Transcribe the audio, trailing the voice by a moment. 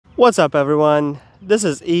What's up, everyone? This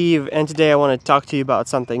is Eve, and today I want to talk to you about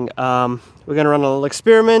something. We're going to run a little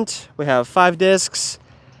experiment. We have 5 discs,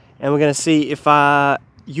 and we're going to see if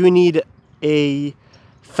you need a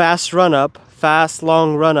fast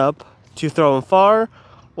long run up to throw them far,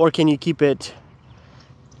 or can you keep it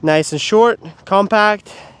nice and short,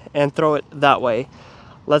 compact, and throw it that way.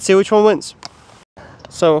 Let's see which one wins.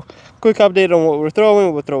 So, quick update on what we're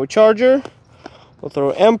throwing. We'll throw a Charger, we'll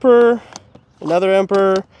throw Emperor, another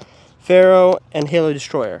Emperor, Pharaoh, and Halo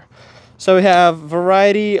Destroyer. So we have a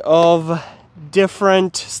variety of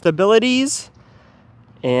different stabilities,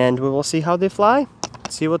 and we will see how they fly,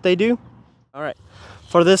 see what they do. All right,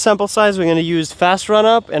 for this sample size, we're going to use fast run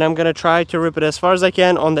up, and I'm going to try to rip it as far as I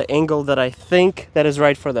can on the angle that I think that is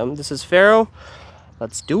right for them. This is Pharaoh.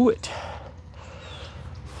 Let's do it.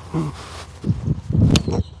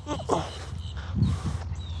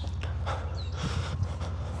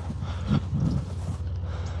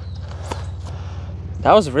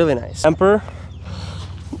 That was really nice. Emperor.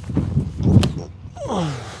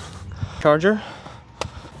 Charger.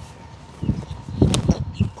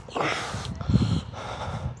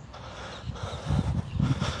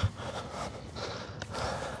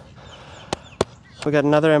 We got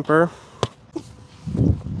another Emperor.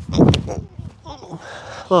 A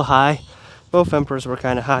little high. Both Emperors were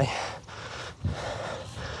kind of high.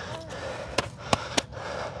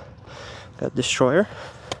 Got Destroyer.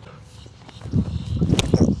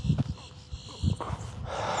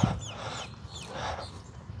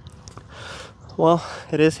 Well,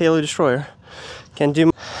 it is Halo Destroyer. Can do.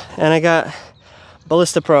 And I got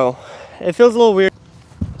Ballista Pro. It feels a little weird.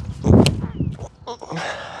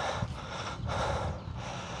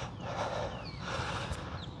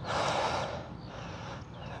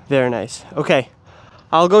 Very nice. Okay,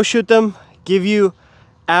 I'll go shoot them, give you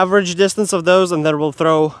average distance of those, and then we'll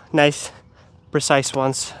throw nice, precise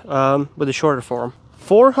ones with a shorter form.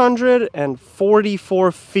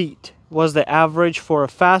 444 feet was the average for a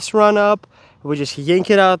fast run up. We just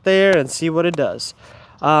yank it out there and see what it does.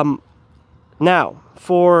 Now,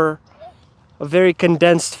 for a very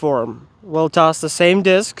condensed form, we'll toss the same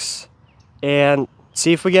discs and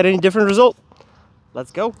see if we get any different result.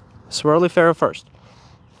 Let's go. Swirly Pharaoh first.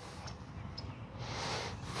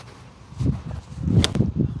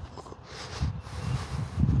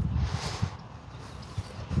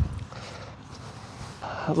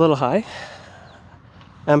 A little high.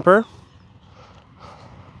 Emperor.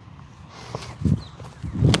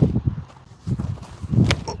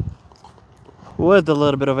 With a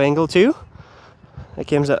little bit of angle too. That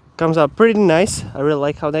comes out pretty nice. I really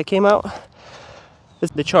like how that came out.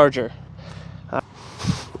 It's the Charger.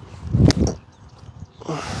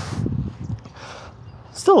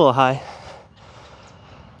 Still a little high.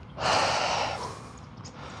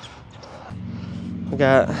 We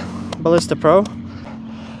got Ballista Pro.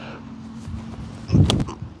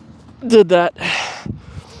 Did that.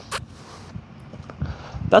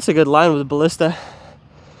 That's a good line with Ballista.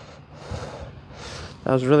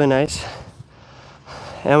 That was really nice.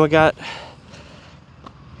 And we got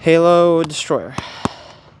Halo Destroyer.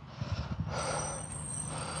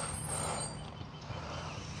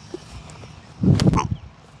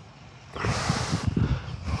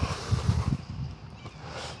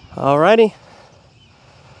 Alrighty.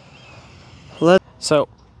 So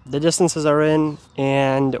the distances are in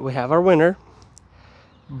and we have our winner,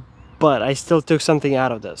 but I still took something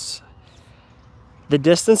out of this. The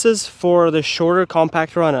distances for the shorter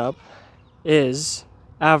compact run up is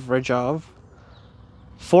average of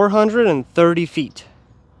 430 feet.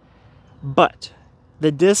 But the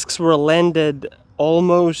discs were landed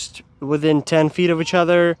almost within 10 feet of each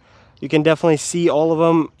other. You can definitely see all of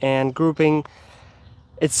them, and grouping.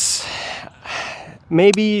 It's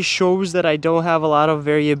maybe shows that I don't have a lot of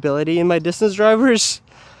variability in my distance drivers,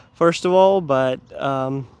 first of all, but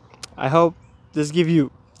I hope this gives you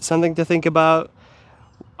something to think about.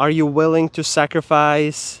 Are you willing to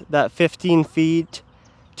sacrifice that 15 feet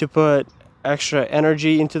to put extra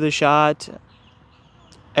energy into the shot,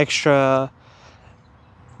 extra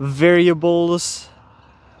variables?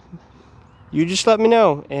 You just let me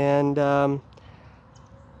know, and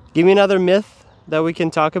give me another myth that we can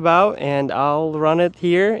talk about, and I'll run it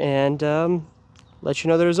here and let you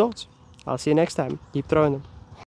know the results. I'll see you next time. Keep throwing them.